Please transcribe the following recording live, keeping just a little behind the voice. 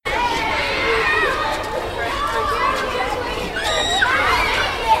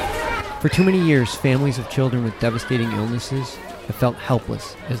For too many years, families of children with devastating illnesses have felt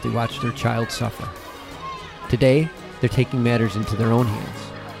helpless as they watch their child suffer. Today, they're taking matters into their own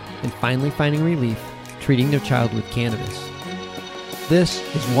hands and finally finding relief treating their child with cannabis. This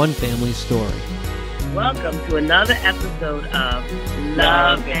is one family's story. Welcome to another episode of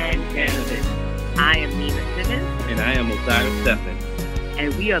Love and Cannabis. I am Nina Simmons. And I am Osiris Stephan.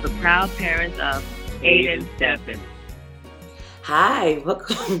 And we are the proud parents of Aiden Stephan. Hi,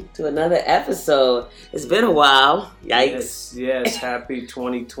 welcome to another episode. It's been a while. Yikes. Yes. Happy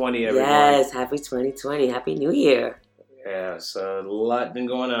 2020, everyone. Yes, happy 2020. Happy New Year. Yeah, so a lot been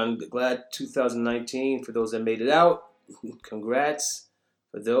going on. Glad 2019 for those that made it out. Congrats.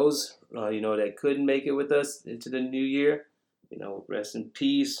 For those, that couldn't make it with us into the new year, rest in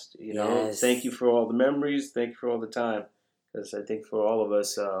peace. Yes. Thank you for all the memories. Thank you for all the time. Because I think for all of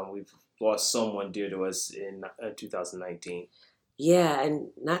us, we've lost someone dear to us in 2019. Yeah, and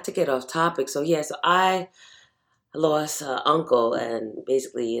not to get off topic. So I lost an uncle and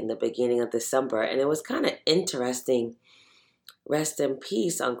basically in the beginning of December. And it was kind of interesting. Rest in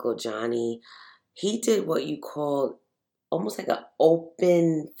peace, Uncle Johnny. He did what you call almost like an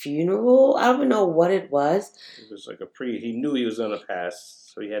open funeral. I don't even know what it was. It was like he knew he was going to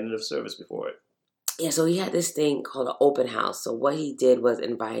pass, so he had enough service before it. Yeah, so he had this thing called an open house. So what he did was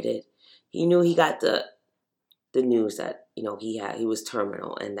invited. He knew he got the news that, he was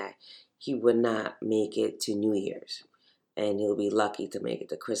terminal and that he would not make it to New Year's. And he'll be lucky to make it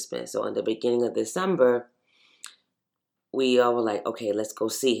to Christmas. So in the beginning of December, we all were like, okay, let's go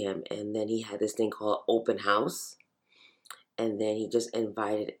see him. And then he had this thing called open house. And then he just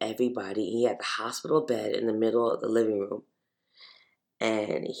invited everybody. He had the hospital bed in the middle of the living room.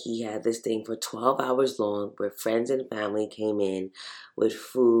 And he had this thing for 12 hours long where friends and family came in with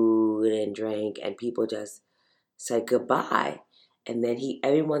food and drink. And people just said goodbye. And then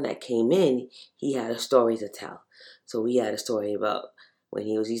everyone that came in, he had a story to tell. So he had a story about when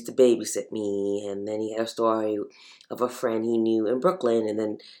he used to babysit me. And then he had a story of a friend he knew in Brooklyn. And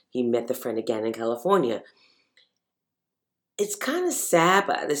then he met the friend again in California. It's kind of sad,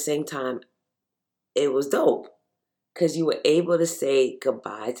 but at the same time, it was dope. Because you were able to say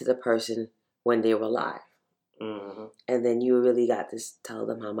goodbye to the person when they were alive. Mm-hmm. And then you really got to tell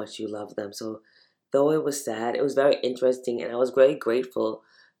them how much you love them. So though it was sad, it was very interesting. And I was very grateful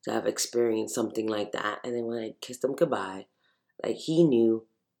to have experienced something like that. And then when I kissed him goodbye, like he knew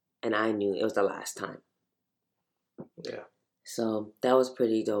and I knew it was the last time. Yeah. So that was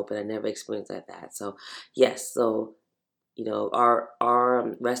pretty dope. And I never experienced like that. So yes, so,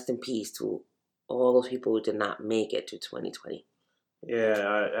 our rest in peace to all those people who did not make it to 2020.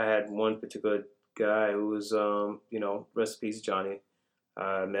 Yeah, I had one particular guy who was, rest in peace, Johnny.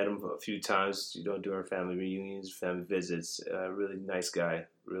 I met him a few times, during family reunions, family visits. Really nice guy.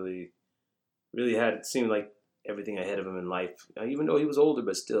 Really, really seemed like everything ahead of him in life. Even though he was older,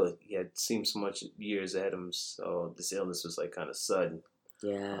 but still, he had seemed so much years ahead of him. So this illness was like kind of sudden.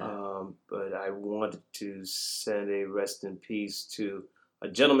 Yeah. But I wanted to send a rest in peace to a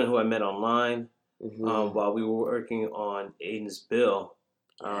gentleman who I met online. Mm-hmm. While we were working on Aiden's bill.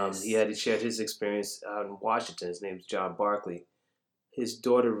 Yes. He had shared his experience out in Washington. His name's John Barkley. His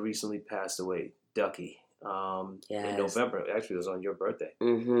daughter recently passed away, Ducky, in November. Actually, it was on your birthday.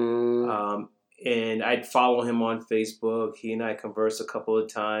 Mm-hmm. And I'd follow him on Facebook. He and I conversed a couple of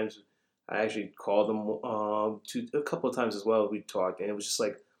times. I actually called him a couple of times as well. We talked, and it was just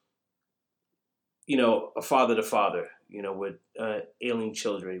like, a father to father, with ailing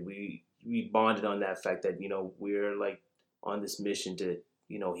children. We bonded on that fact that, we're like on this mission to,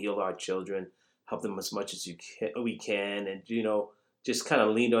 heal our children, help them as much as we can, and, just kind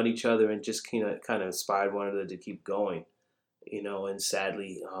of leaned on each other and just kind of inspired one another to keep going, and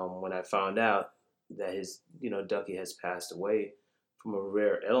sadly, when I found out that his, Ducky has passed away from a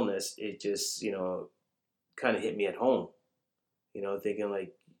rare illness, it just, kind of hit me at home, thinking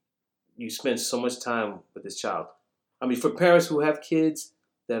like, you spend so much time with this child. I mean, for parents who have kids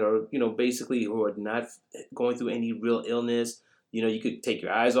that are, basically who are not going through any real illness, you could take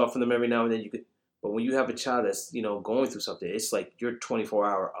your eyes off of them every now and then. But when you have a child that's, going through something, it's like you're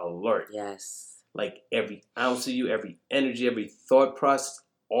 24-hour alert. Yes. Like every ounce of you, every energy, every thought process,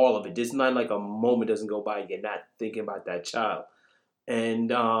 all of it. There's not like a moment doesn't go by and you're not thinking about that child. And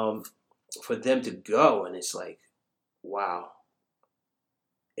for them to go, and it's like, wow.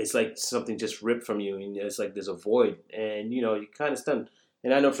 It's like something just ripped from you, and it's like there's a void, and you're kind of stunned.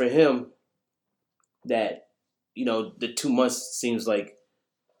 And I know for him that the 2 months seems like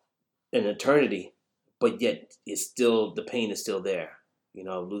an eternity, but yet the pain is still there.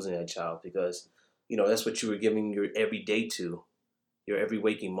 Losing that child because that's what you were giving your every day to, your every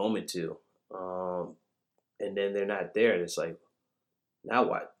waking moment to. And then they're not there, and it's like, now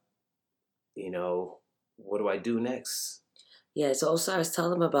what? What do I do next? Yeah, so Osiris,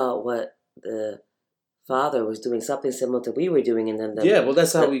 tell them about what the father was doing, something similar to we were doing, and then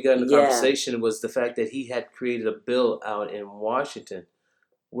that's how we got in the conversation, was the fact that he had created a bill out in Washington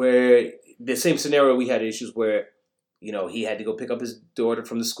where the same scenario we had issues where, he had to go pick up his daughter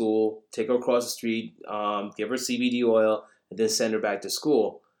from the school, take her across the street, give her CBD oil, and then send her back to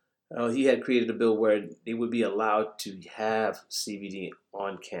school. He had created a bill where they would be allowed to have CBD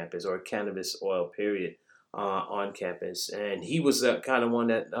on campus, or cannabis oil, period, on campus. And he was the kind of one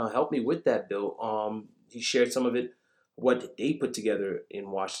that helped me with that bill. He shared some of it, what they put together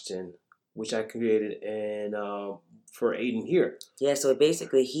in Washington, which I created and for Aiden here. Yeah, so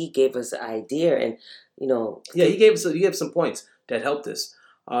basically he gave us an idea, and he gave some points that helped us.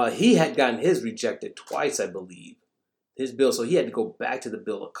 He had gotten his rejected twice, I believe, his bill, so he had to go back to the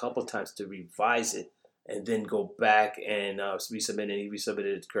bill a couple times to revise it, and then go back and resubmit it. He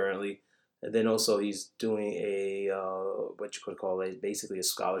resubmitted it currently, and then also he's doing a what you could call basically a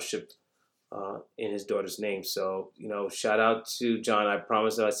scholarship in his daughter's name. So shout out to John. I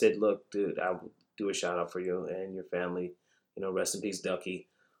promised him. I said, look, dude, I'll do a shout out for you and your family. Rest in peace, Ducky.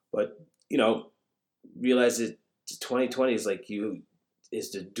 But realize that 2020 is like is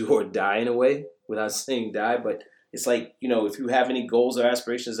to do or die in a way, without saying die, but it's like, if you have any goals or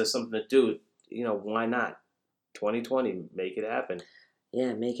aspirations or something to do, why not? 2020, make it happen.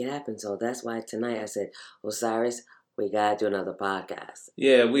 Yeah, make it happen. So that's why tonight I said, Osiris, we got to do another podcast.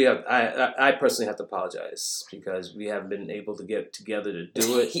 Yeah, we have. I personally have to apologize because we haven't been able to get together to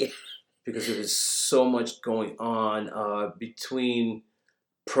do it. Yeah. Because there was so much going on between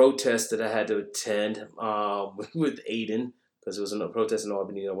protests that I had to attend with Aiden, because there was a protest in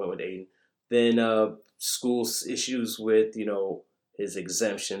Albany. I went with Aiden. Then school issues with, his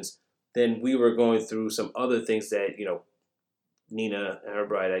exemptions. Then we were going through some other things that, Nina and her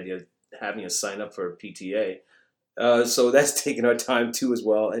bright idea, having us sign up for a PTA. So that's taking our time too as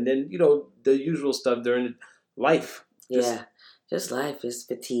well. And then, the usual stuff during life. Just life, just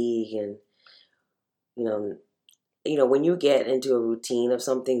fatigue. And, when you get into a routine of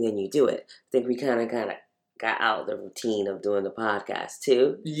something, then you do it. I think we kind of got out of the routine of doing the podcast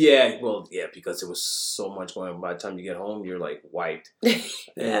too. Yeah, well, because there was so much going on. By the time you get home, you're like wiped.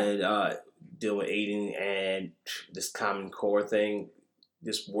 And dealing with Aiden and this Common Core thing,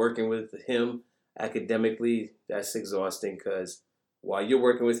 just working with him academically, that's exhausting because while you're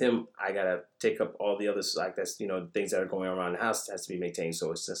working with him, I got to take up all the other, things that are going on around the house that has to be maintained.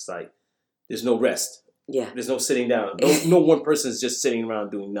 So it's just like, there's no rest. Yeah. There's no sitting down. No one person is just sitting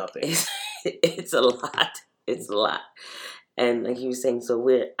around doing nothing. It's a lot. It's a lot. And like you were saying, so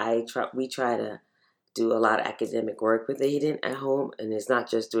we try to do a lot of academic work with Aiden at home, and it's not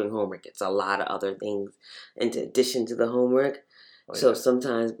just doing homework. It's a lot of other things in addition to the homework. So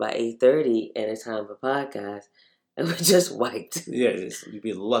sometimes by 8:30 and it's time for podcast, and we're just wiped. Yeah, you'd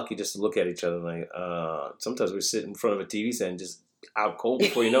be lucky just to look at each other. Like sometimes we sit in front of a TV set and just out cold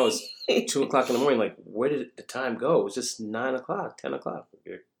before you know it's 2 o'clock in the morning. Like, where did the time go? It was just 9 o'clock, 10 o'clock.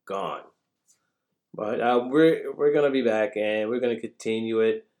 You're gone. But we're gonna be back and we're gonna continue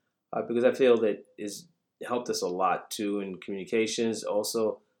it because I feel that it's helped us a lot too in communications.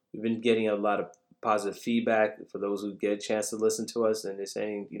 Also, we've been getting a lot of positive feedback for those who get a chance to listen to us, and they're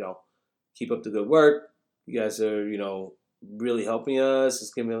saying, keep up the good work. You guys are, really helping us.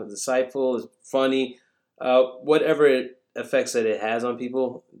 It's giving us insightful. It's funny. Whatever effects that it has on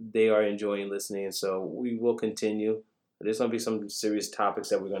people, they are enjoying listening, and so we will continue. There's going to be some serious topics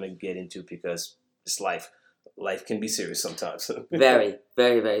that we're going to get into because it's life. Life can be serious sometimes. Very,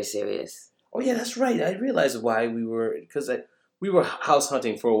 very, very serious. Oh yeah, that's right. I realized why we were house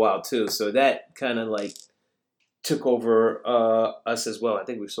hunting for a while too, so that kind of like took over us as well. I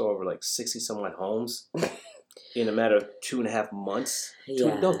think we saw over like 60 somewhat homes in a matter of 2.5 months.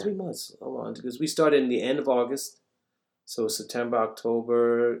 3 months. Hold on, because we started in the end of August, so September,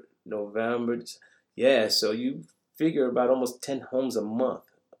 October, November. Yeah, so you figure about almost 10 homes a month,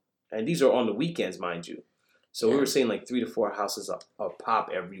 and these are on the weekends, mind you. So we were seeing like 3 to 4 houses a pop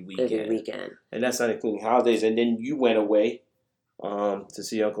every weekend. And that's not including holidays. And then you went away to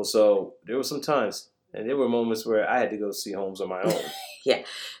see Uncle. So there were some times, and there were moments where I had to go see homes on my own. Yeah.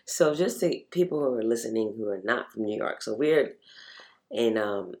 So just to people who are listening who are not from New York. So we're in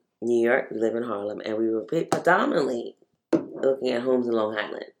New York. We live in Harlem, and we were predominantly looking at homes in Long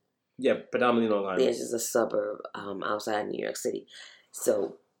Island. Yeah, predominantly Long Island. It's just a suburb outside New York City.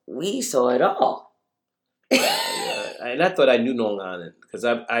 So we saw it all. And I thought I knew Long Island because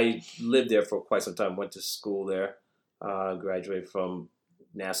I lived there for quite some time, went to school there. Graduated from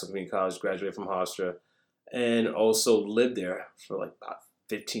Nassau Community College, graduated from Hofstra, and also lived there for like about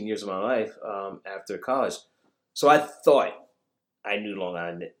 15 years of my life after college. So I thought I knew Long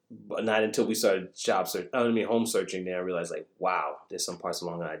Island, but not until we started home searching there, I realized like, wow, there's some parts of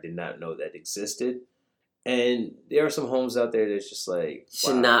Long Island I did not know that existed. And there are some homes out there that's just like,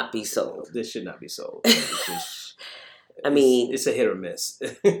 should not be sold. This should not be sold. It's a hit or miss.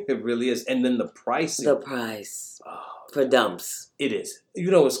 It really is. And then the pricing. The price for dumps. It is.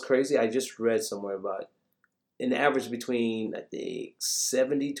 You know what's crazy? I just read somewhere about an average between, I think,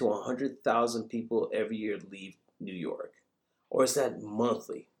 70 to 100,000 people every year leave New York. Or is that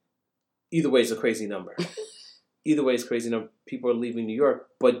monthly? Either way, it's a crazy number. People are leaving New York,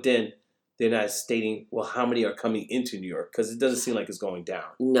 but then they're not stating, well, how many are coming into New York? Because it doesn't seem like it's going down.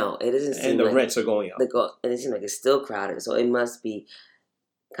 No, it doesn't seem like... And the rents are going up. And it seems like it's still crowded, so it must be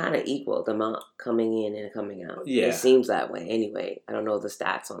kind of equal, the amount coming in and coming out. Yeah. It seems that way anyway. I don't know the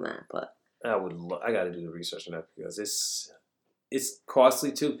stats on that, but... I got to do the research on that because it's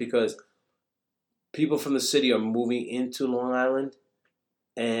costly too, because people from the city are moving into Long Island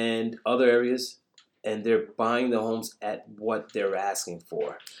and other areas, and they're buying the homes at what they're asking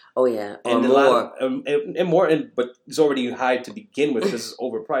for. Oh yeah, or and more. And more, but it's already high to begin with because it's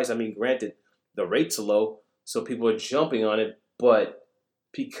overpriced. I mean, granted, the rates are low, so people are jumping on it, but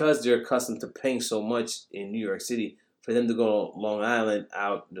because they're accustomed to paying so much in New York City, for them to go to Long Island,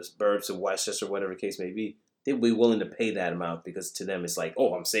 out in the burbs of Westchester, whatever the case may be, they'd be willing to pay that amount because to them it's like,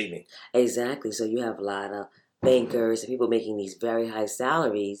 oh, I'm saving. Exactly. So you have a lot of bankers and people making these very high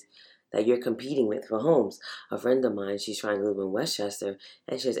salaries that you're competing with for homes. A friend of mine, she's trying to live in Westchester,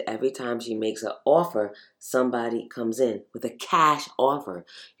 and she says every time she makes an offer, somebody comes in with a cash offer.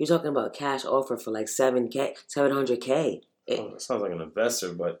 You're talking about a cash offer for like $700K. It sounds like an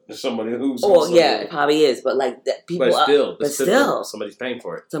investor, but somebody who's... Oh, yeah, it probably is. But like that, people... But still, somebody's paying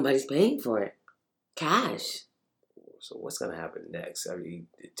for it. Somebody's paying for it. Cash. So what's going to happen next? I mean,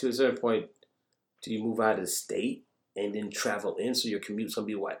 to a certain point, do you move out of the state and then travel in? So your commute's going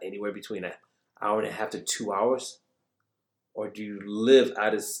to be what? Anywhere between an hour and a half to 2 hours? Or do you live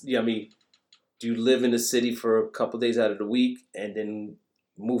out of... do you live in the city for a couple of days out of the week and then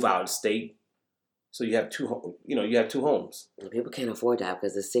move out of state? So you have two homes. People can't afford that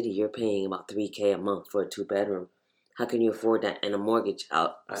because the city, you're paying about $3,000 a month for a 2-bedroom. How can you afford that and a mortgage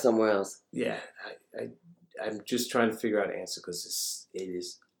out somewhere else? Yeah, I'm just trying to figure out an answer because it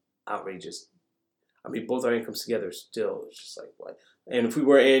is outrageous. I mean, both our incomes together still, it's just like, what? And if we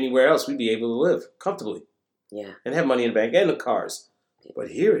were anywhere else, we'd be able to live comfortably. Yeah. And have money in the bank and the cars. But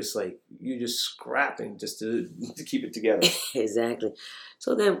here it's like you're just scrapping just to keep it together. Exactly.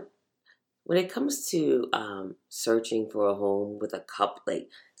 So then, when it comes to searching for a home with a couple, like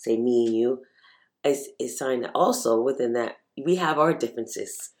say me and you, it's signed also within that we have our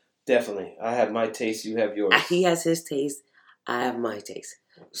differences. Definitely. I have my taste, you have yours. He has his taste, I have my taste.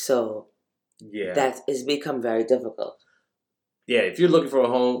 So that has become very difficult. Yeah, if you're looking for a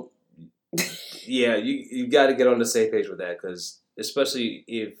home, you got to get on the same page with that, because especially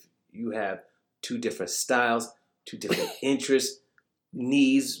if you have two different styles, two different interests,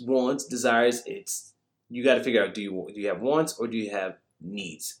 needs, wants, desires, you got to figure out, do you have wants or do you have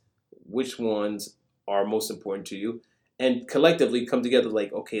needs? Which ones are most important to you? And collectively come together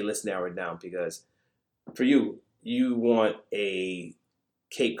like, okay, let's narrow it down, because for you want a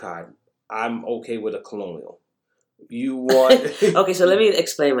Cape Cod. I'm okay with a colonial. You want... Okay, so let me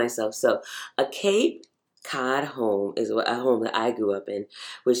explain myself. So a Cape Cod home is a home that I grew up in,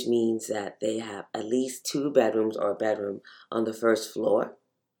 which means that they have at least 2 bedrooms or a bedroom on the first floor.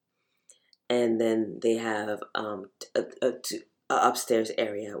 And then they have a upstairs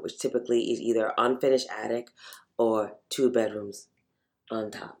area, which typically is either unfinished attic or 2 bedrooms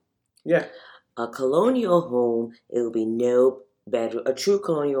on top. Yeah. A colonial home, it will be no bedroom. A true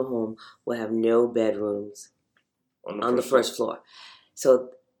colonial home will have no bedrooms on the first floor. So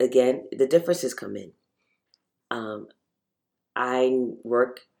again, the differences come in. I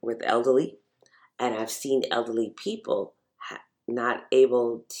work with elderly, and I've seen elderly people not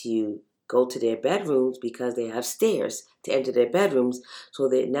able to go to their bedrooms because they have stairs to enter their bedrooms. So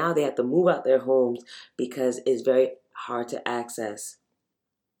now they have to move out their homes because it's very hard to access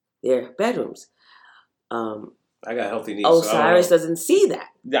their bedrooms. I got healthy needs. Osiris doesn't see that.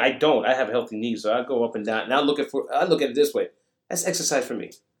 I don't. I have healthy needs, so I go up and down. Now I look at it this way. That's exercise for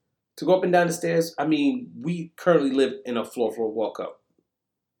me. To go up and down the stairs, I mean, we currently live in a floor walk up.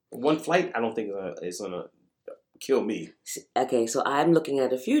 One flight, I don't think is going to kill me. Okay, so I'm looking at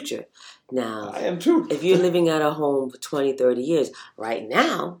the future. Now, I am too. if you're living at a home for 20, 30 years, right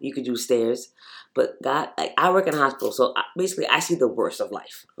now you could do stairs. But God, like, I work in a hospital, so basically I see the worst of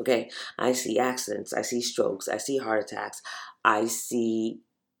life, okay? I see accidents, I see strokes, I see heart attacks, I see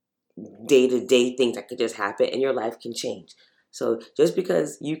day-to-day things that could just happen and your life can change. So just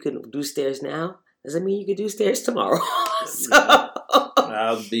because you can do stairs now doesn't mean you can do stairs tomorrow. So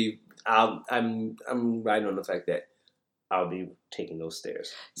I'm riding on the fact that I'll be taking those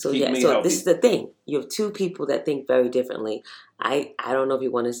stairs. So Keep yeah, me so healthy. this is the thing. You have two people that think very differently. I don't know if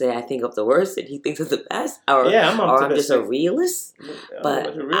you want to say I think of the worst and he thinks of the best, or I'm just a realist.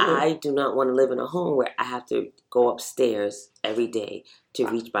 But I do not want to live in a home where I have to go upstairs every day to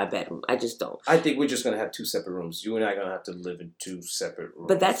reach my bedroom. I just don't. I think we're just going to have two separate rooms. You and I are going to have to live in two separate rooms.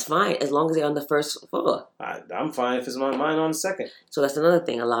 But that's fine as long as they're on the first floor. I'm fine if it's mine on the second. So that's another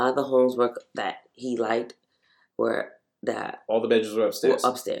thing. A lot of the homes that he liked were that all the bedrooms were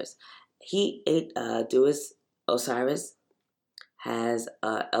upstairs. Osiris has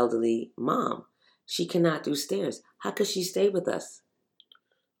an elderly mom. She cannot do stairs. How could she stay with us?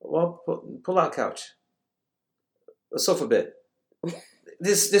 Well, pull out couch, a sofa bed.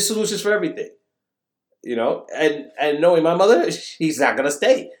 There's solutions for everything, you know. And knowing my mother, she's not gonna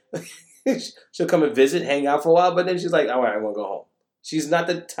stay. She'll come and visit, hang out for a while, but then she's like, "All right, I want to go home." She's not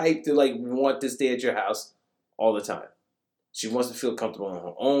the type to like want to stay at your house all the time. She wants to feel comfortable in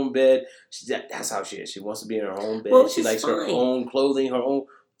her own bed. That's how she is. She wants to be in her own bed. Well, she likes fine. her own clothing, her own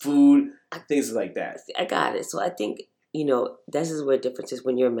food, things like that. I got it. So I think, this is where difference is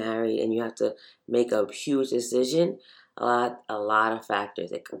when you're married and you have to make a huge decision. A lot of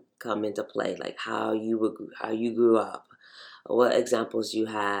factors that come into play, like how you grew up, what examples you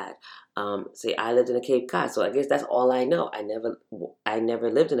had. Say I lived in a Cape Cod, so I guess that's all I know. I never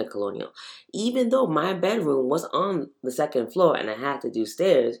lived in a colonial, even though my bedroom was on the second floor and I had to do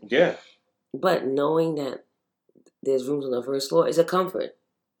stairs. Yeah. But knowing that there's rooms on the first floor is a comfort.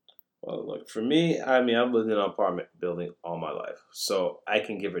 Well, look, for me, I've lived in an apartment building all my life, so I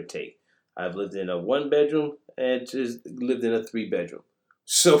can give or take. I've lived in a 1-bedroom and just lived in a 3-bedroom.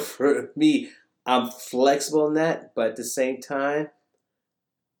 So for me, I'm flexible in that, but at the same time,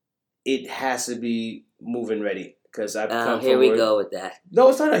 it has to be move-in ready because I've come here we go with that. No,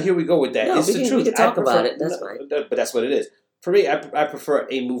 it's not a here we go with that. No, it's the truth. We can talk about it. That's fine. But that's what it is. For me, I prefer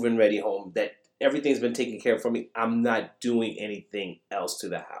a move-in ready home that everything's been taken care of for me. I'm not doing anything else to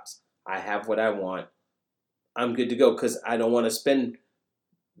the house. I have what I want. I'm good to go because I don't want to spend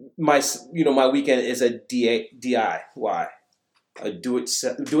my weekend is a DIY, a do it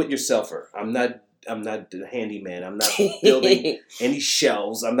yourselfer. I'm not the handyman. I'm not building any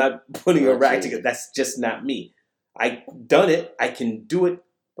shelves. I'm not putting a rack together. That's just not me. I've done it. I can do it.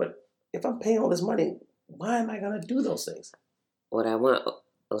 But if I'm paying all this money, why am I going to do those things? What I want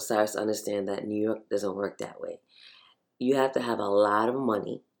Osiris to understand that New York doesn't work that way. You have to have a lot of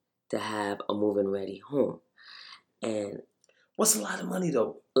money to have a move-in ready home. And what's a lot of money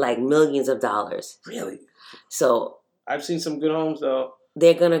though? Like millions of dollars. Really? So I've seen some good homes though.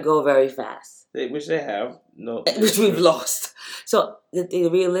 They're gonna go very fast. Which they have. No, which we've lost. So the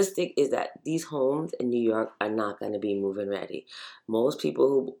realistic is that these homes in New York are not going to be move-in ready. Most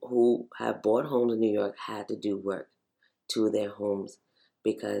people who have bought homes in New York had to do work to their homes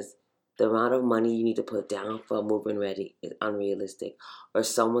because the amount of money you need to put down for move-in ready is unrealistic, or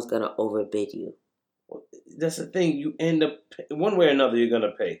someone's going to overbid you. Well, that's the thing. You end up one way or another. You're going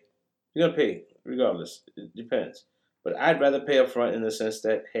to pay. You're going to pay regardless. It depends. But I'd rather pay up front in the sense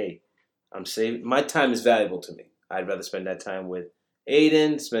that, hey, I'm saving. My time is valuable to me. I'd rather spend that time with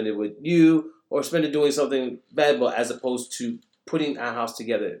Aiden, spend it with you, or spend it doing something valuable as opposed to putting our house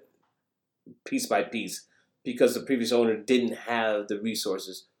together piece by piece because the previous owner didn't have the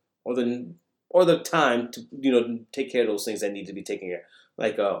resources or the time to take care of those things that need to be taken care of,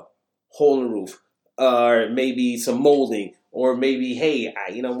 like a hole in the roof, or maybe some molding, or maybe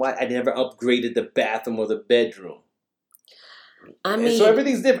you know what? I never upgraded the bathroom or the bedroom. I mean, so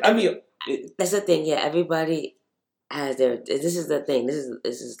everything's different. I mean, that's the thing. Yeah, everybody has their. This is the thing. This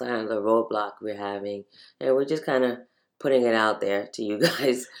is kind of the roadblock we're having, and we're just kind of putting it out there to you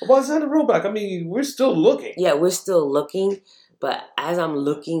guys. Well, it's not a roadblock. I mean, we're still looking. Yeah, we're still looking, but as I'm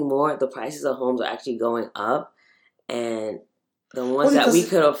looking more, the prices of homes are actually going up, and the ones that we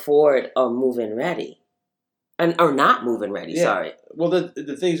could afford are move-in ready. Or not moving ready, yeah. Sorry. Well,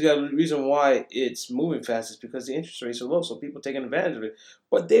 the reason why it's moving fast is because the interest rates are low, so people are taking advantage of it.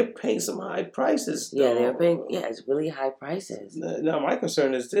 But they're paying some high prices. Yeah, they're paying. Yeah, it's really high prices. Now, my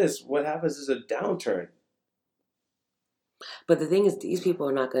concern is this: what happens is a downturn. But the thing is, these people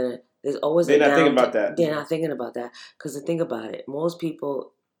are not gonna. There's always They're not thinking about that. They're not thinking about that because the thing about it, most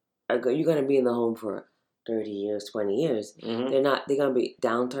people you're gonna be in the home for 30 years, 20 years. Mm-hmm. They're not. They're gonna be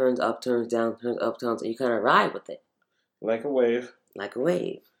downturns, upturns, downturns, upturns, and you kind of ride with it Like a wave. like a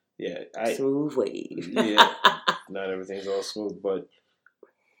wave. Yeah, Smooth wave. Yeah, not everything's all smooth, but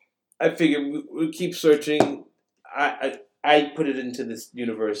I figure we'll keep searching. I put it into this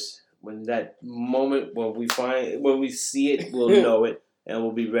universe. When that moment when we see it, we'll know it and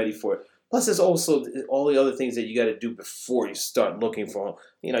we'll be ready for it. Plus, there's also all the other things that you got to do before you start looking for them.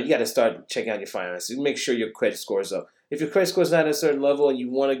 You know, you got to start checking out your finances. Make sure your credit score is up. If your credit score is not at a certain level and you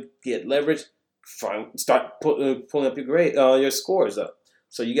want to get leverage, start pulling up your scores up.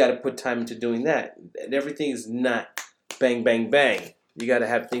 So you got to put time into doing that. And everything is not bang, bang, bang. You got to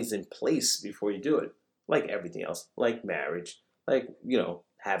have things in place before you do it. Like everything else, like marriage, like,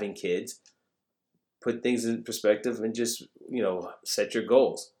 having kids. Put things in perspective and just, set your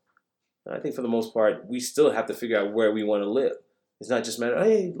goals. And I think for the most part, we still have to figure out where we want to live. It's not just matter,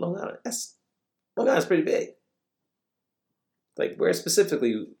 hey, Long Island. Long Island's pretty big. Like, where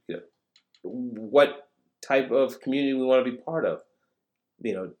specifically, what type of community we want to be part of.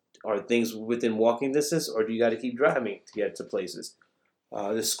 Are things within walking distance, or do you got to keep driving to get to places?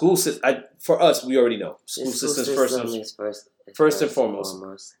 The school system, for us, we already know. School system is first and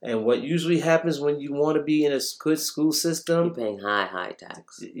foremost. And what usually happens when you want to be in a good school system, you're paying high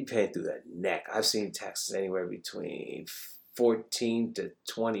tax. You're paying through that neck. I've seen taxes anywhere between 14 to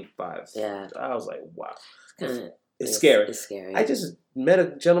 25. Yeah. I was like, wow. It's scary. It's scary. I just met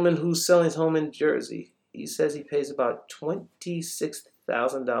a gentleman who's selling his home in Jersey. He says he pays about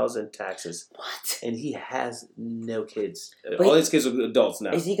 $26,000 in taxes. What? And he has no kids. But all his kids are adults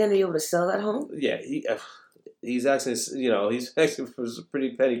now. Is he going to be able to sell that home? Yeah, he's asking. He's asking for a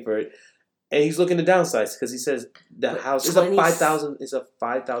pretty penny for it, and he's looking to downsize because he says the house is a 5,000. It's a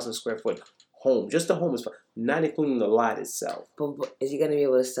 5,000 square foot home. Just the home is not including the lot itself. But is he going to be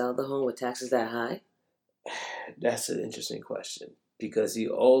able to sell the home with taxes that high? That's an interesting question because he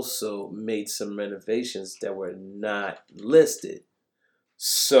also made some renovations that were not listed.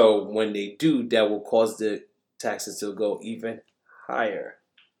 So when they do, that will cause the taxes to go even higher.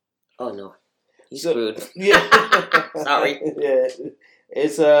 Oh no, he's screwed. Yeah, sorry. Yeah,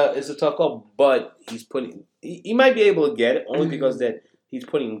 it's a tough call, but he might be able to get it only because that he's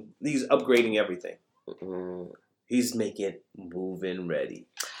upgrading everything. Mm-hmm. He's making it move-in ready.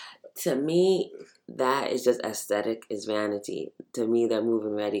 To me, that is just aesthetic, is vanity. To me, that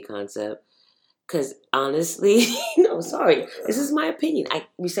move-in ready concept. Because honestly, no, sorry, this is my opinion.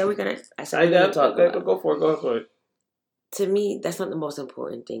 We said we're gonna. I said we're gonna talk about it. Go for it. To me, that's not the most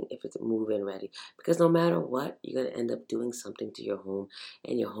important thing if it's move-in ready. Because no matter what, you're gonna end up doing something to your home,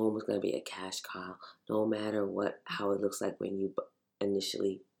 and your home is gonna be a cash cow. No matter how it looks like when you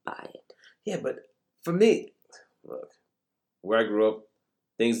initially buy it. Yeah, but for me, look, where I grew up,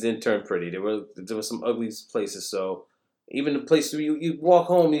 things didn't turn pretty. There were some ugly places. So even the place where you walk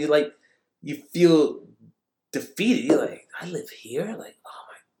home, you feel defeated. You're like, I live here? Like, oh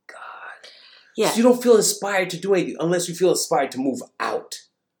my God. Yeah. So you don't feel inspired to do anything unless you feel inspired to move out.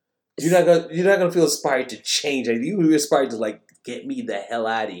 You're not gonna feel inspired to change. You're inspired to get me the hell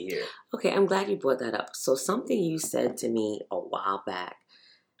out of here. Okay, I'm glad you brought that up. So something you said to me a while back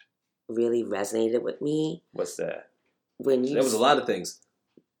really resonated with me. What's that? There was a lot of things.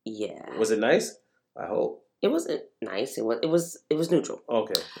 Yeah. Was it nice? I hope. It wasn't nice. It was neutral.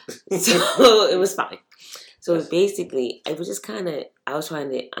 Okay. So it was fine. So basically, I was just I was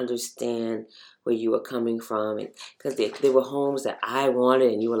trying to understand where you were coming from, because there were homes that I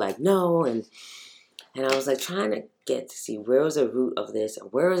wanted, and you were like, no, and I was trying to get to see where was the root of this,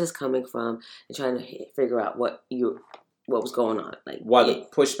 and where is this coming from, and trying to figure out what was going on, why the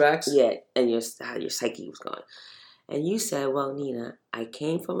pushbacks? Yeah, and how your psyche was going. And you said, well, Nina, I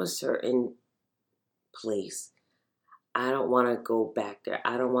came from a certain place. I don't want to go back there.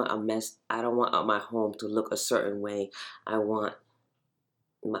 I don't want a mess. I don't want my home to look a certain way. I want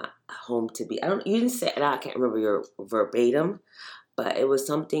my home to be. You didn't say it. I can't remember your verbatim, but it was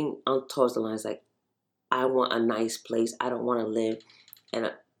something towards the lines like, I want a nice place. I don't want to live in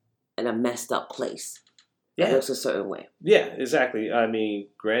a messed up place. Yeah, it looks a certain way. Yeah, exactly. I mean,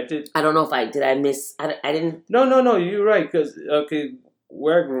 granted. I don't know if I miss. I didn't. No. You're right. Because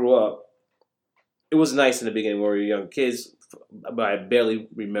where I grew up, it was nice in the beginning when we were young kids, but I barely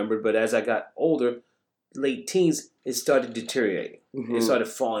remembered. But as I got older, late teens, it started deteriorating. Mm-hmm. It started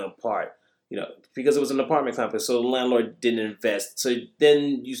falling apart. Because it was an apartment complex, so the landlord didn't invest. So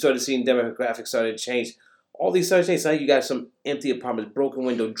then you started seeing demographics started to change. All these started to change. So now you got some empty apartments, broken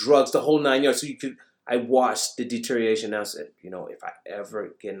window, drugs, the whole 9 yards. So I watched the deterioration. I said, if I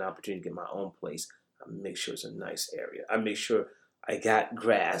ever get an opportunity to get my own place, I make sure it's a nice area. I make sure I got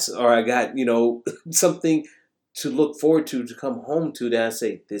grass or I got, something to look forward to come home to that I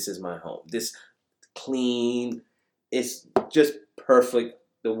say, this is my home. This clean. It's just perfect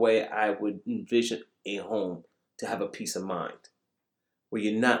the way I would envision a home to have a peace of mind. Where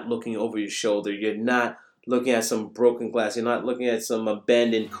you're not looking over your shoulder. You're not looking at some broken glass. You're not looking at some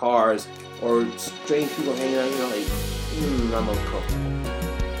abandoned cars or strange people hanging out. You're like, I'm uncomfortable.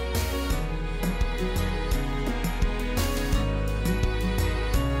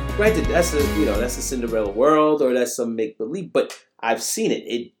 Granted, that's a Cinderella world or that's some make believe, but I've seen it.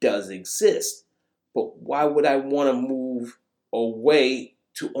 It does exist. But why would I want to move away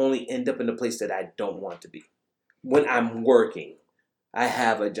to only end up in a place that I don't want to be? When I'm working, I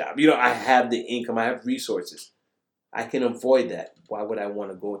have a job. I have the income. I have resources. I can avoid that. Why would I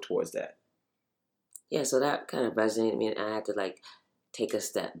want to go towards that? Yeah, so that kind of resonated with me, and I had to take a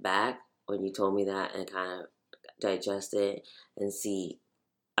step back when you told me that and kind of digest it and see.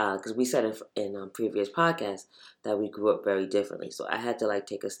 Because we said in previous podcasts that we grew up very differently. So I had to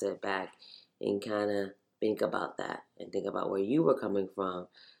take a step back and kind of think about that and think about where you were coming from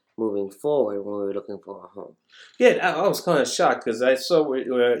moving forward when we were looking for a home. Yeah, I was kind of shocked because I saw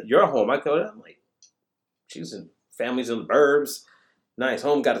where your home. I'm like, choosing families in the burbs, nice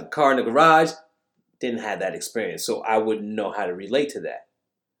home, got a car in the garage. Didn't have that experience, so I wouldn't know how to relate to that.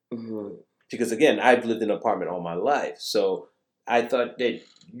 Mm-hmm. Because again, I've lived in an apartment all my life, so I thought that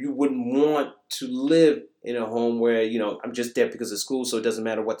you wouldn't want to live in a home where, I'm just there because of school, so it doesn't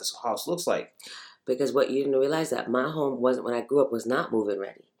matter what this house looks like. Because what you didn't realize that my home wasn't, when I grew up, was not move-in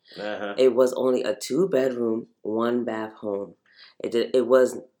ready. Uh-huh. It was only a 2-bedroom, 1-bath home. It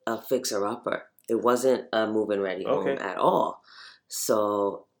was a fixer-upper. It wasn't a move-in ready home at all.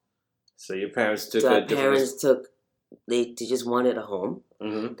 So your parents took they just wanted a home.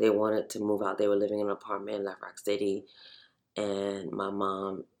 Mm-hmm. They wanted to move out. They were living in an apartment in Left Rock City. And my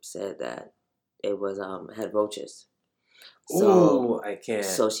mom said that it was had roaches. So, ooh, I can't.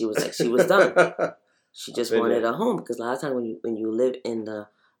 So she was done. She just wanted a home because a lot of times when you live in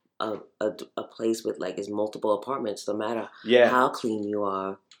a place with is multiple apartments, no matter how clean you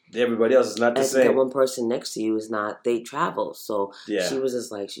are, everybody else is not the same. That one person next to you is not. They travel, so she was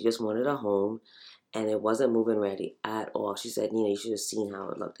just she just wanted a home. And it wasn't moving ready at all. She said, you should have seen how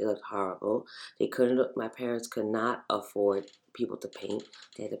it looked. It looked horrible. My parents could not afford people to paint.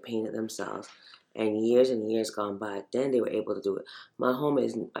 They had to paint it themselves. And years gone by, then they were able to do it. My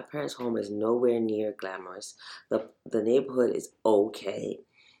parents' home is nowhere near glamorous. The neighborhood is okay.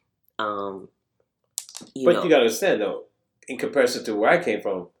 But you gotta understand though, in comparison to where I came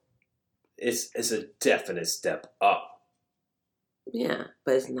from, it's a definite step up. Yeah,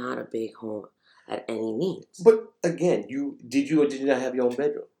 but it's not a big home at any means. But again, did you or did you not have your own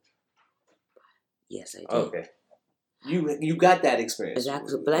bedroom? Yes, I did. Okay. You got that experience.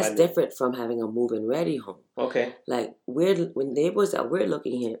 Exactly. But that's different from having a move-in ready home. Okay. When neighborhoods that we're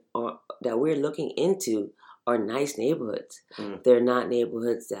looking into are nice neighborhoods. Mm. They're not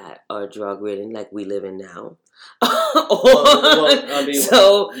neighborhoods that are drug ridden like we live in now. There's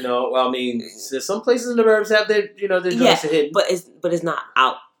some places in the burbs have their drugs hidden. But it's not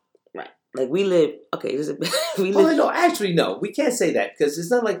out. We live, actually, no. We can't say that because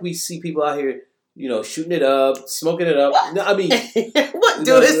it's not like we see people out here, shooting it up, smoking it up. What? No, I mean...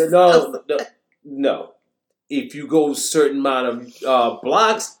 No. If you go a certain amount of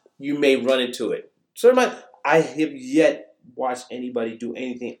blocks, you may run into it. I have yet watched anybody do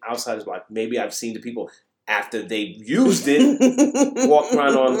anything outside this block. Maybe I've seen the people after they've used it, walk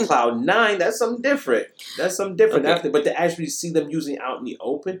around on cloud 9. That's something different. Okay. But to actually see them using it out in the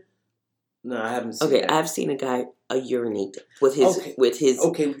open... No, I haven't seen that. I've seen a guy urinate with his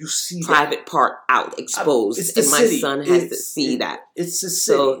you see private part out exposed. And my son has to see that. It's the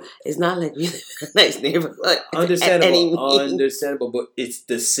city. So it's not like we live in a nice neighborhood. Understandable, but it's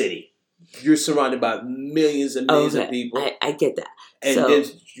the city. You're surrounded by millions and millions of people. I get that. And then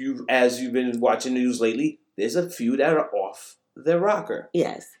as you've been watching the news lately, there's a few that are off their rocker.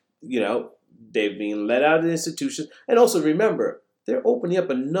 Yes. They've been let out of the institutions. And also remember, they're opening up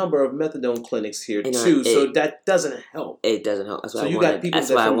a number of methadone clinics here too, so that doesn't help. It doesn't help. That's why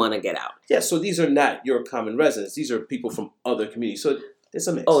I want to get out. Yeah, so these are not your common residents. These are people from other communities. So there's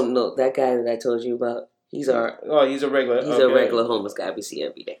a mix. Oh no, that guy that I told you about, he's a regular. He's a regular homeless guy we see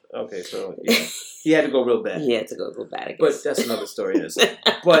every day. Okay, so he had to go real bad. He had to go real bad, I guess. But that's another story.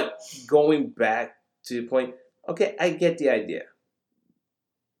 But going back to the point, okay, I get the idea.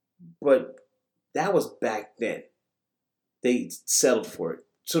 But that was back then. They settled for it.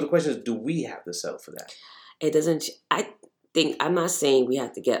 So the question is, do we have to settle for that? It doesn't. I'm not saying we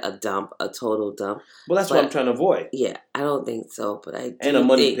have to get a total dump. Well, that's what I'm trying to avoid. Yeah, I don't think so. But and a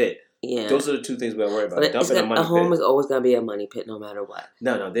money pit. Yeah, those are the two things we gotta worry about. But Dumping a money pit. A home is always gonna be a money pit, no matter what.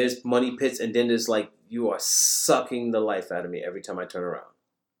 No, there's money pits, and then there's like you are sucking the life out of me every time I turn around.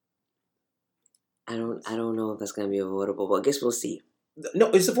 I don't know if that's gonna be avoidable, but I guess we'll see. No,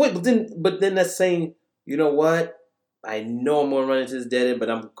 it's avoidable. But then that's saying, you know what? I know I'm gonna run into this dead end, but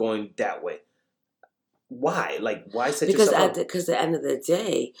I'm going that way. Why? Like, why set yourself up? Because at the end of the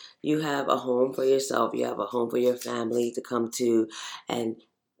day, you have a home for yourself. You have a home for your family to come to, and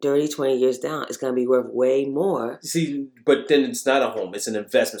 30, 20 years down, it's going to be worth way more. See, but then it's not a home. It's an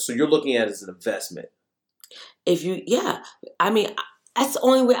investment. So you're looking at it as an investment. That's the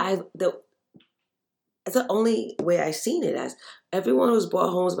only way that's the only way I've seen it as. Everyone who's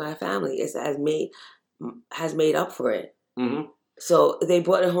bought homes by a family has made up for it. Mm-hmm. So they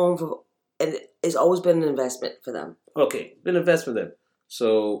bought a home and it's always been an investment for them. Okay, been an investment for them.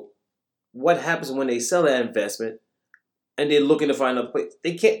 So what happens when they sell that investment and they're looking to find another place?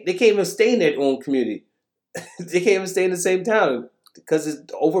 They can't even stay in their own community. They can't even stay in the same town because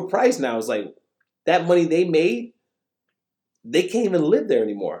it's overpriced now. It's like that money they made, they can't even live there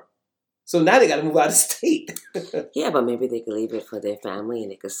anymore. So now they got to move out of state. Yeah, but maybe they could leave it for their family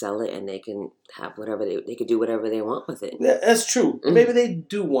and they could sell it and they can have whatever they could do whatever they want with it. Yeah, that's true. Mm-hmm. Maybe they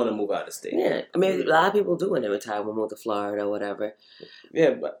do want to move out of state. Yeah, I mean, a lot of people do when they retire, will move to Florida or whatever.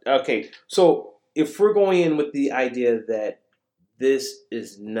 Yeah, but okay. So if we're going in with the idea that this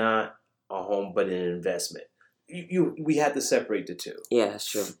is not a home but an investment, we have to separate the two. Yeah,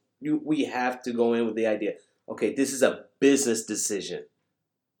 that's true. We have to go in with the idea, okay, this is a business decision.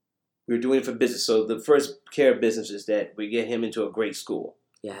 We're doing it for business. So the first care of business is that we get him into a great school.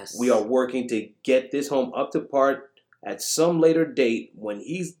 Yes. We are working to get this home up to par at some later date. When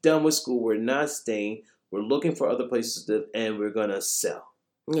he's done with school, we're not staying. We're looking for other places to live, and we're going to sell.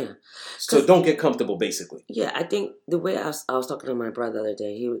 Yeah. So don't get comfortable, basically. Yeah, I think the way I was talking to my brother the other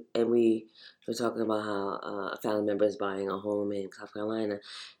day, we were talking about how a family member is buying a home in South Carolina.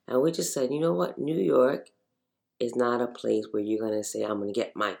 And we just said, you know what, New York is not a place where you're going to say, I'm going to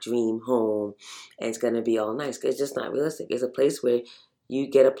get my dream home and it's going to be all nice. It's just not realistic. It's a place where you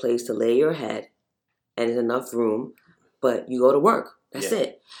get a place to lay your head and there's enough room, but you go to work. That's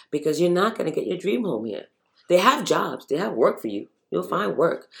it. Because you're not going to get your dream home here. They have jobs. They have work for you. You'll find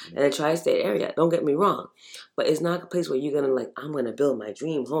work in the tri-state area. Don't get me wrong. But it's not a place where you're going to I'm going to build my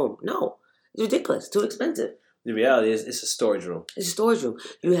dream home. No. It's ridiculous. Too expensive. The reality is it's a storage room. It's a storage room.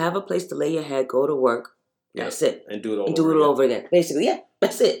 You have a place to lay your head, go to work. That's it. And do it all over again. Basically,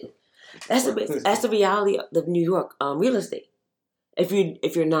 that's it. That's the reality of New York real estate. If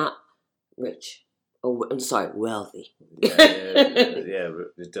you're not rich, or I'm sorry, wealthy. Yeah,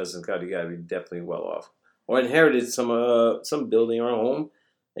 it doesn't count. You gotta be definitely well off, or inherited some building or home,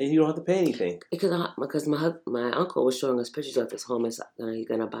 and you don't have to pay anything. Because my uncle was showing us pictures of his home he's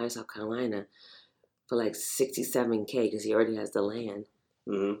gonna buy in South Carolina for like $67,000 because he already has the land.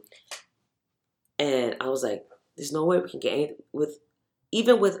 Mm-hmm. And I was like, there's no way we can get anything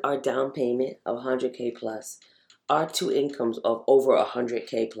even with our down payment of $100,000 plus, our two incomes of over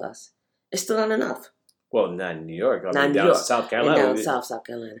 $100,000 plus, it's still not enough. Well, not in New York. Not down York. South Carolina. And down South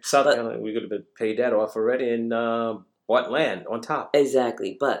Carolina. Carolina, we could have paid that off already and bought land on top.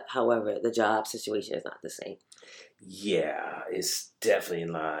 Exactly. But, however, the job situation is not the same. Yeah, it's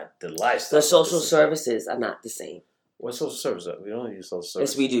definitely not. The lifestyle. The social services are not the same. What social services? We don't use social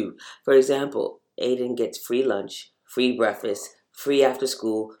services. Yes, we do. For example, Aiden gets free lunch, free breakfast, free after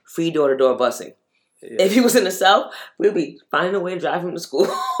school, free door-to-door busing. Yeah. If he was in the South, we'd be finding a way to drive him to school.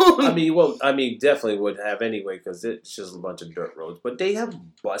 Definitely would have anyway because it's just a bunch of dirt roads. But they have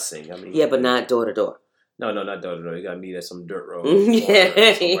busing. Yeah, but not door-to-door. No, not door-to-door. You got to meet at some dirt road. Yeah,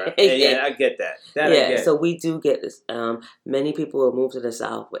 I get that. I get. So we do get this. Many people will move to the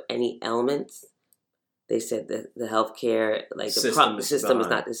South with any ailments. They said that the healthcare, the system is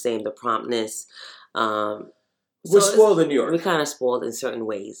not the same. The promptness. We're spoiled in New York. We're kind of spoiled in certain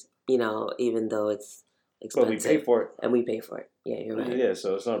ways, even though it's expensive. But we pay for it. And we pay for it. Yeah, you're right. Yeah,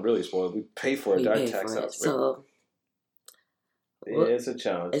 so it's not really spoiled. We pay for it. Our tax house. So it's a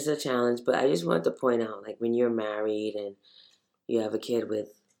challenge. It's a challenge, but I just wanted to point out, when you're married and you have a kid with...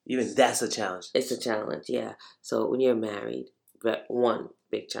 Even that's a challenge. It's a challenge, yeah. So when you're married, one,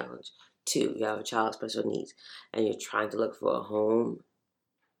 big challenge. Two, you have a child with special needs, and you're trying to look for a home.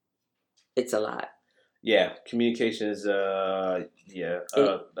 It's a lot. Yeah, communication is a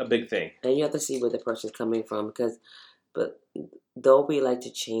big thing. And you have to see where the person's coming from, but though we like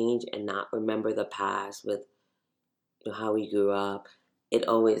to change and not remember the past with how we grew up, it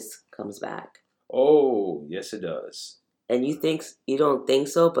always comes back. Oh, yes, it does. And you don't think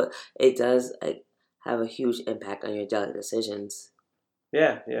so, but it does have a huge impact on your daily decisions.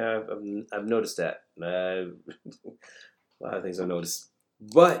 Yeah, I've noticed that. A lot of things I've noticed.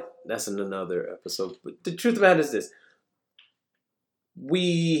 But that's in another episode. But the truth of the matter is this.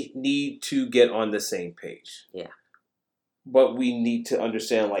 We need to get on the same page. Yeah. But we need to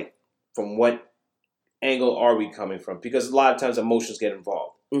understand, like, from what angle are we coming from? Because a lot of times emotions get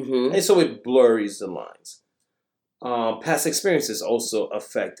involved. Mm-hmm. And so it blurs the lines. Past experiences also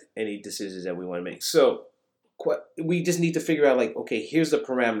affect any decisions that we want to make. So we just need to figure out, like, okay, here's the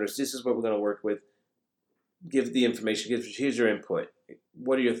parameters. This is what we're going to work with. Give the information. Here's your input.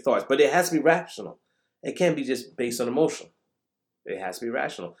 What are your thoughts? But it has to be rational. It can't be just based on emotion. It has to be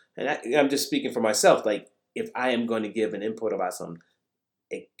rational. And I'm just speaking for myself. Like, if I am going to give an input about something,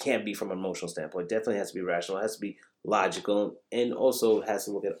 it can't be from an emotional standpoint. It definitely has to be rational. It has to be logical. And also has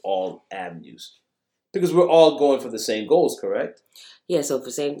to look at all avenues. Because we're all going for the same goals, correct? Yeah, so for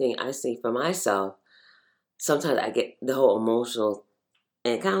the same thing, I think for myself, sometimes I get the whole emotional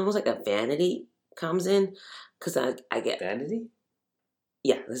and kind of almost like a vanity comes in because I get vanity.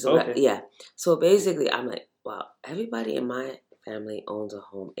 Yeah, yeah. So basically, I'm like, wow, everybody in my family owns a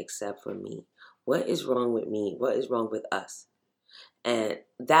home except for me. What is wrong with me? What is wrong with us? And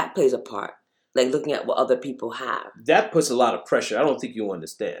that plays a part. Like looking at what other people have. That puts a lot of pressure. I don't think you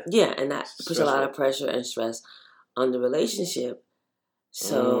understand. Yeah, and that puts a lot of pressure and stress on the relationship.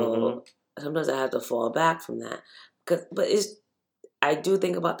 So sometimes I have to fall back from that. But I do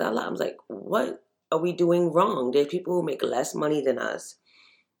think about that a lot. I'm like, what are we doing wrong? There's people who make less money than us.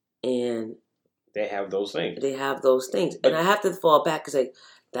 And they have those things. And I have to fall back because like,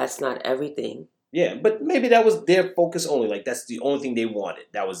 that's not everything. Yeah, but maybe that was their focus only. Like, that's the only thing they wanted.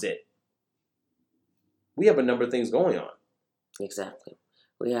 That was it. We have a number of things going on. Exactly.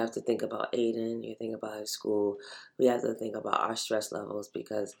 We have to think about Aiden. You think about his school. We have to think about our stress levels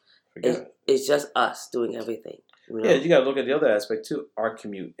because it's just us doing everything. You know? Yeah, you got to look at the other aspect too, our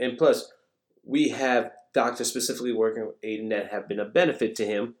commute. And plus, we have doctors specifically working with Aiden that have been a benefit to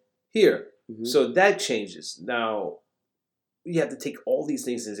him here. Mm-hmm. So that changes. Now, we have to take all these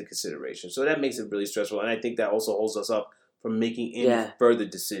things into consideration. So that makes it really stressful. And I think that also holds us up from making any further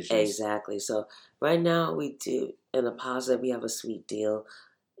decisions. Exactly. So right now we do, in a positive, we have a sweet deal.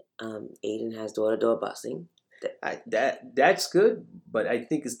 Aiden has door-to-door busing. That's good, but I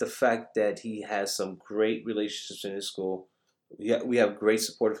think it's the fact that he has some great relationships in his school. We have great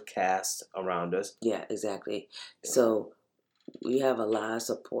supportive cast around us. Yeah, exactly. So we have a lot of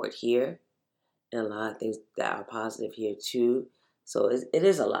support here and a lot of things that are positive here too. So it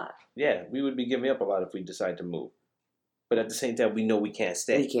is a lot. Yeah, we would be giving up a lot if we decide to move. But at the same time, we know we can't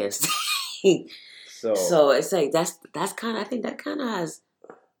stay. We can't stay. So it's like that's kind of, I think that kind of has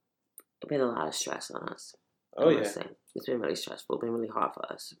been a lot of stress on us. Oh yeah, it's been really stressful. It's been really hard for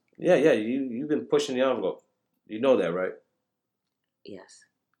us. Yeah. You've been pushing the envelope. You know that, right? Yes.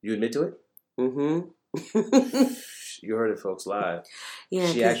 You admit to it? Mm-hmm. You heard it, folks, live. Yeah.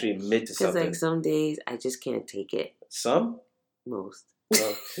 She actually admitted to something. Because like some days I just can't take it. Some? Most.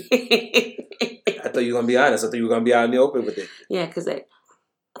 Well, I thought you were gonna be honest. I thought you were gonna be out in the open with it. Yeah, because like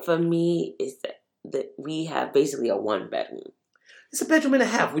for me, it's that we have basically a 1-bedroom. It's a bedroom and a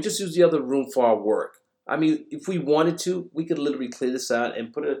half. We just use the other room for our work. I mean, if we wanted to, we could literally clear this out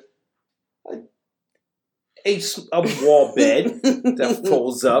and put a wall bed that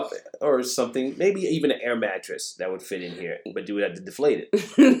folds up or something. Maybe even an air mattress that would fit in here, but you would have to deflate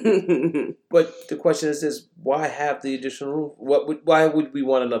it. But the question is this: why have the additional room? Why would we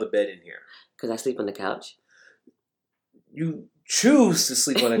want another bed in here? Because I sleep on the couch. You choose to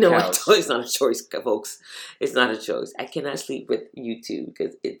sleep on a couch. No, it's not a choice, folks. It's not a choice. I cannot sleep with you two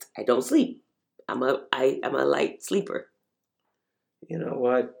because I don't sleep. I'm a light sleeper. You know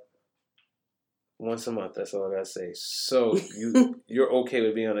what? Once a month, that's all I gotta say. So you're okay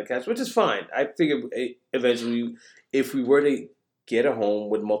with being on the couch, which is fine. I figured eventually, if we were to get a home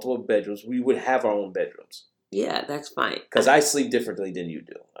with multiple bedrooms, we would have our own bedrooms. Yeah, that's fine. Because I sleep differently than you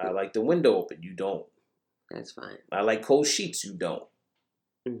do. I like the window open. You don't. That's fine. I like cold sheets. You don't.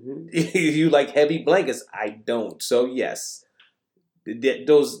 Mm-hmm. You like heavy blankets. I don't. So yes,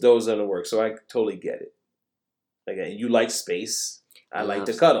 those are the work. So I totally get it. Again, you like space. I like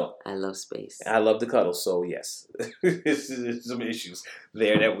to cuddle. I love space. I love to cuddle. So yes, there's some issues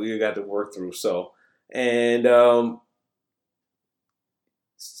there that we got to work through. So, and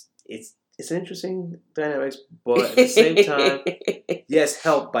it's an interesting dynamics, but at the same time, yes,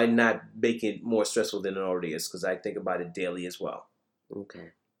 help by not making it more stressful than it already is. Because I think about it daily as well. Okay.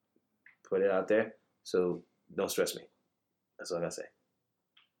 Put it out there. So don't stress me. That's all I gotta say.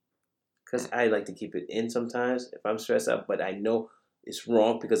 because I like to keep it in sometimes if I'm stressed out, but I know it's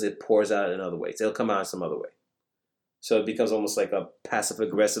wrong because it pours out in other ways. It'll come out some other way. So it becomes almost like a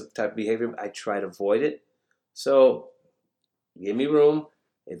passive-aggressive type of behavior. I try to avoid it. So give me room.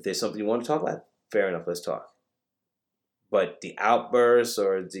 If there's something you want to talk about, fair enough, let's talk. But the outbursts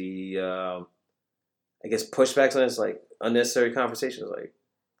or the, I guess, pushbacks on it's like unnecessary conversations, like,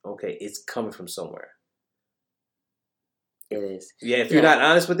 okay, it's coming from somewhere. It is. Yeah, if you're not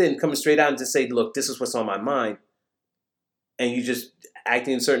honest with it and coming straight out and just say, look, this is what's on my mind, and you just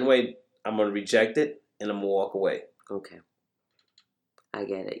acting in a certain way, I'm going to reject it and I'm going to walk away. Okay. I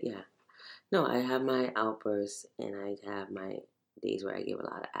get it, yeah. No, I have my outbursts and I have my days where I give a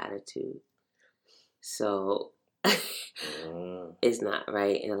lot of attitude. So it's not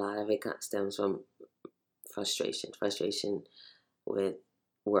right. And a lot of it stems from frustration. Frustration with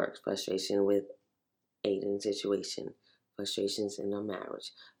work. Frustration with Aiden's situation. Frustrations in our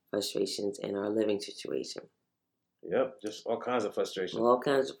marriage. Frustrations in our living situation. Yep, just all kinds of frustration. All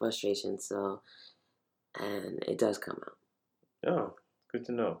kinds of frustrations. So, and it does come out. Oh, good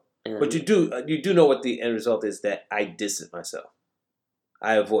to know. But you do know what the end result is, that I distance myself.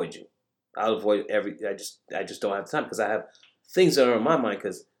 I avoid you. I'll avoid I just don't have time because I have things that are on my mind.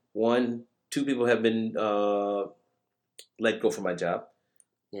 Because 2 people have been let go from my job.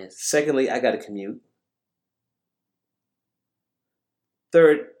 Yes. Secondly, I got to commute.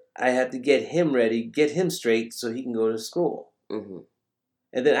 Third, I have to get him ready, get him straight so he can go to school. Mm-hmm.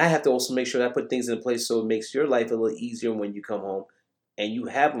 And then I have to also make sure that I put things in place so it makes your life a little easier when you come home and you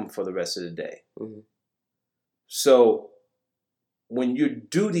have them for the rest of the day. Mm-hmm. So when you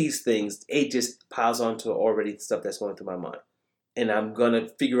do these things, it just piles onto already stuff that's going through my mind. And I'm going to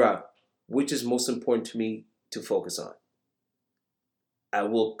figure out which is most important to me to focus on. I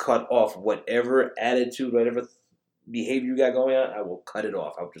will cut off whatever attitude, whatever behavior you got going on, I will cut it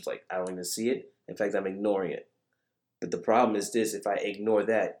off. I'm just like, I don't even see it. In fact, I'm ignoring it. But the problem is this: if I ignore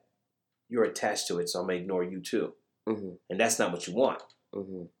that, you're attached to it, so I'm going to ignore you too. Mm-hmm. And that's not what you want.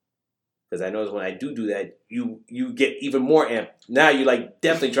 Mm-hmm. Because I notice when I do that, you get even more amped. Now you're like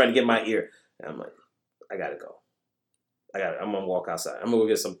definitely trying to get my ear. And I'm like, I got to go. I'm going to walk outside. I'm going to go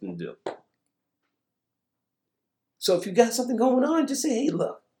get something to do. So if you got something going on, just say, hey,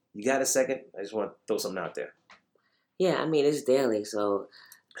 look, you got a second? I just want to throw something out there. Yeah, I mean, it's daily, so...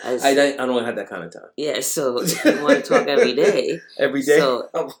 I don't have that kind of time. Yeah, so if you want to talk every day. Every day? So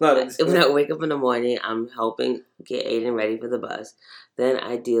when I wake up in the morning, I'm helping get Aiden ready for the bus. Then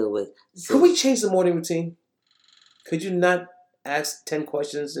I deal with... Could we change the morning routine? Could you not ask 10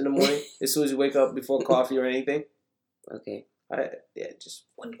 questions in the morning as soon as you wake up before coffee or anything? Okay. Just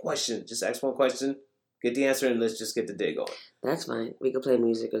one question. Just ask one question. Get the answer and let's just get the day going. That's fine. We could play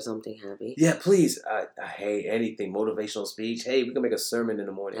music or something happy. Yeah, please. I hate anything. Motivational speech. Hey, we can make a sermon in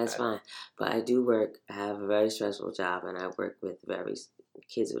the morning. That's fine. But I do work. I have a very stressful job and I work with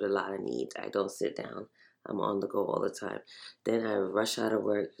kids with a lot of needs. I don't sit down. I'm on the go all the time. Then I rush out of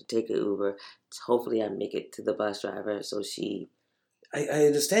work to take an Uber. Hopefully I make it to the bus driver so she... I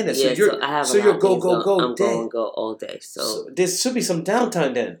understand that. Yeah, so I have you're go I'm day. go all day. So there should be some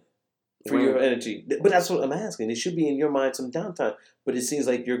downtime then. For your energy. But that's what I'm asking. It should be in your mind some downtime. But it seems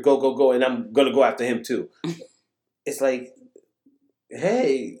like you're go, and I'm going to go after him too. It's like,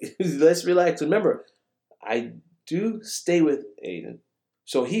 hey, let's relax. Remember, I do stay with Aiden.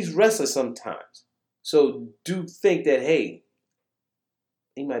 So he's restless sometimes. So do think that, hey,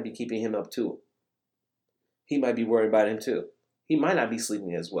 he might be keeping him up too. He might be worried about him too. He might not be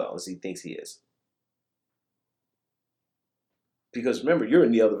sleeping as well as he thinks he is. Because remember, you're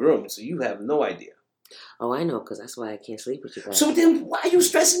in the other room, so you have no idea. Oh, I know, because that's why I can't sleep with you guys. So then why are you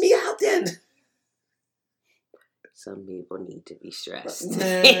stressing me out then? Some people need to be stressed.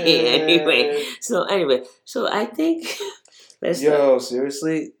 anyway, so I think...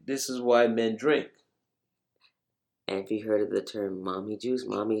 seriously, this is why men drink. And if you heard of the term mommy juice,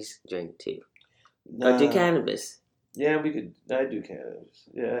 mommies drink too. Or do cannabis. Yeah, I do cannabis.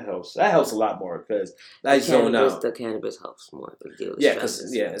 Yeah, that helps. That helps a lot more because I zone out. The cannabis helps more. Yeah,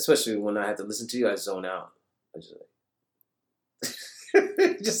 especially when I have to listen to you, I zone out. I just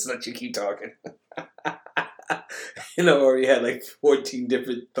just let you keep talking. Or you had like 14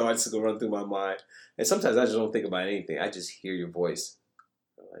 different thoughts that go run through my mind, and sometimes I just don't think about anything. I just hear your voice.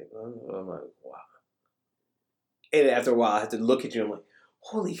 I'm like, wow. And after a while, I have to look at you. I'm like,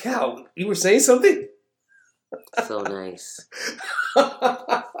 holy cow! You were saying something. So nice.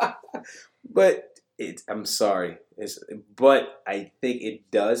 But I'm sorry. But I think it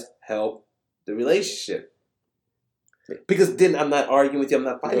does help the relationship. Because then I'm not arguing with you. I'm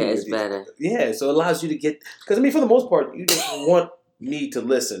not fighting with you. Yeah, it's better. Yeah, so it allows you to get... Because, for the most part, you just want me to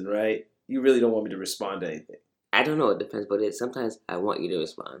listen, right? you really don't want me to respond to anything. I don't know. It depends, but sometimes I want you to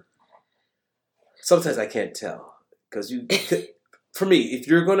respond. Sometimes I can't tell because for me, if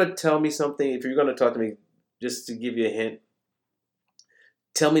you're going to tell me something, if you're going to talk to me, just to give you a hint,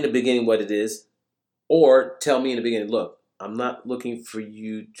 tell me in the beginning what it is, or tell me in the beginning, look, I'm not looking for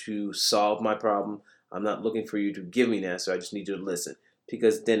you to solve my problem. I'm not looking for you to give me an answer. I just need you to listen,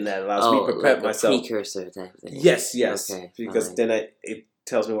 because then that allows me to prepare myself. Precursor type thing. Yes. Okay, because fine. then it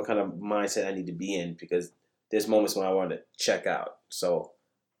tells me what kind of mindset I need to be in, because there's moments when I want to check out. So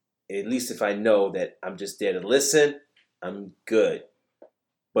at least if I know that I'm just there to listen, I'm good.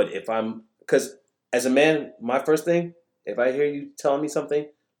 But because as a man, my first thing, if I hear you telling me something,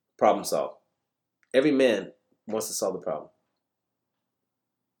 problem solve. Every man wants to solve the problem.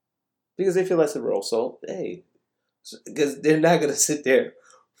 Because they feel that's a role. So, hey, because they're not going to sit there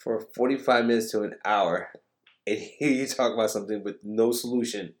for 45 minutes to an hour and hear you talk about something with no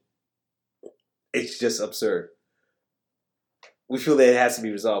solution. It's just absurd. We feel that it has to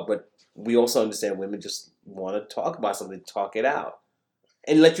be resolved, but we also understand women just want to talk about something, talk it out,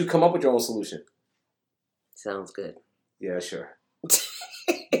 and let you come up with your own solution. Sounds good. Yeah, sure.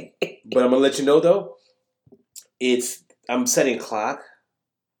 But I'm going to let you know, though, I'm setting a clock,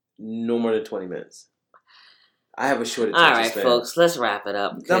 no more than 20 minutes. I have a short attention All right, span. Folks, let's wrap it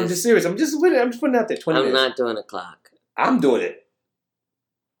up. No, I'm just serious. I'm just putting it out there. 20 minutes. I'm not doing a clock. I'm doing it.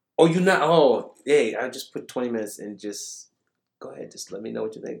 Oh, you're not? Oh, hey, I just put 20 minutes and just go ahead. Just let me know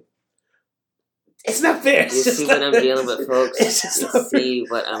what you think. It's not fair. You see what I'm dealing with, folks? You see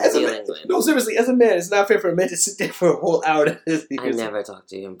what I'm dealing with. No, seriously, as a man, it's not fair for a man to sit there for a whole hour. I never talk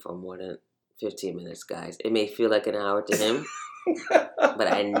to him for more than 15 minutes, guys. It may feel like an hour to him,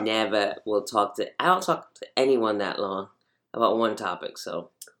 but I never will talk to... I don't talk to anyone that long about one topic,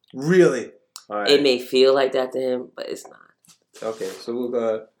 so... Really? All right. It may feel like that to him, but it's not. Okay, so we're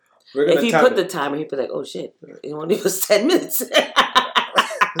gonna... If he put the timer, he'd be like, oh, shit, it only was 10 minutes.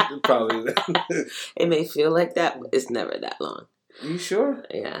 Probably. It may feel like that, but it's never that long. You sure?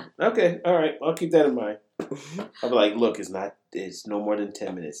 Yeah. Okay, all right. I'll keep that in mind. I'll be like, look, it's no more than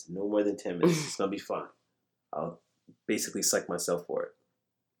 10 minutes. No more than 10 minutes. It's going to be fun. I'll basically psych myself for it.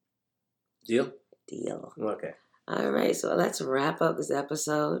 Deal? Deal. Okay. All right, so let's wrap up this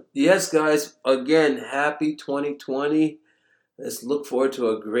episode. Yes, guys. Again, happy 2020. Let's look forward to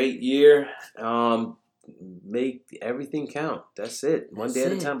a great year. Make everything count. That's it. One day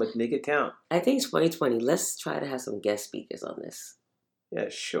at a time, but make it count. I think 2020, let's try to have some guest speakers on this. Yeah,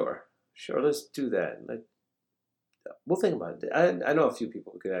 sure. Sure, let's do that. We'll think about it. I know a few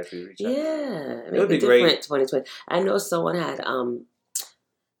people who could actually reach out. Yeah. It would be great. 2020. I know someone had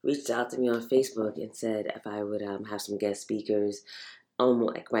reached out to me on Facebook and said if I would have some guest speakers,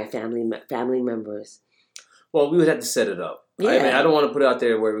 like my family members. Well, we would have to set it up. Yeah. I mean, I don't want to put it out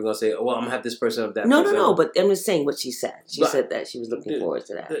there where we're going to say, oh, well, I'm going to have this person or that person. No, but I'm just saying what she said. She said that she was looking forward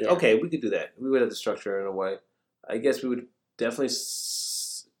to that. Yeah. Okay, we could do that. We would have to structure it in a way. I guess we would definitely,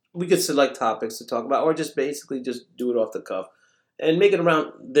 we could select topics to talk about, or just basically just do it off the cuff and make it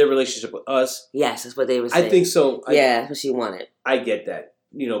around their relationship with us. Yes, that's what they were saying. I think so. Yeah, that's what she wanted. I get that.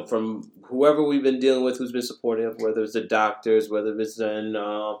 You know, from whoever we've been dealing with who's been supportive, whether it's the doctors, whether it's an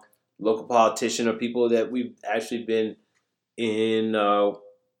local politician or people that we've actually been in,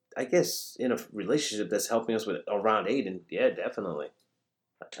 I guess, in a relationship that's helping us with around aid. And yeah, definitely.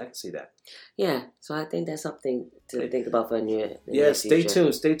 I can see that. Yeah, so I think that's something to think about for the near stay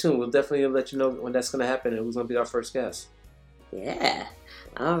tuned. Stay tuned. We'll definitely let you know when that's going to happen and who's going to be our first guest. Yeah.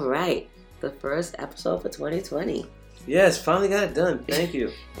 All right. The first episode for 2020. Yes, finally got it done. Thank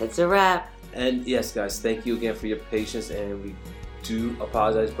you. It's a wrap. And yes, guys, thank you again for your patience. And we do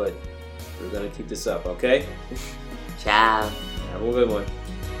apologize, but we're going to keep this up, okay? Ciao. Have a good one.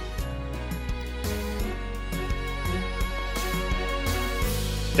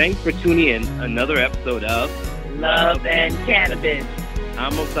 Thanks for tuning in another episode of Love and Cannabis.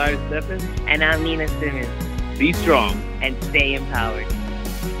 I'm Osiris Stephens. And I'm Nina Simmons. Be strong and stay empowered.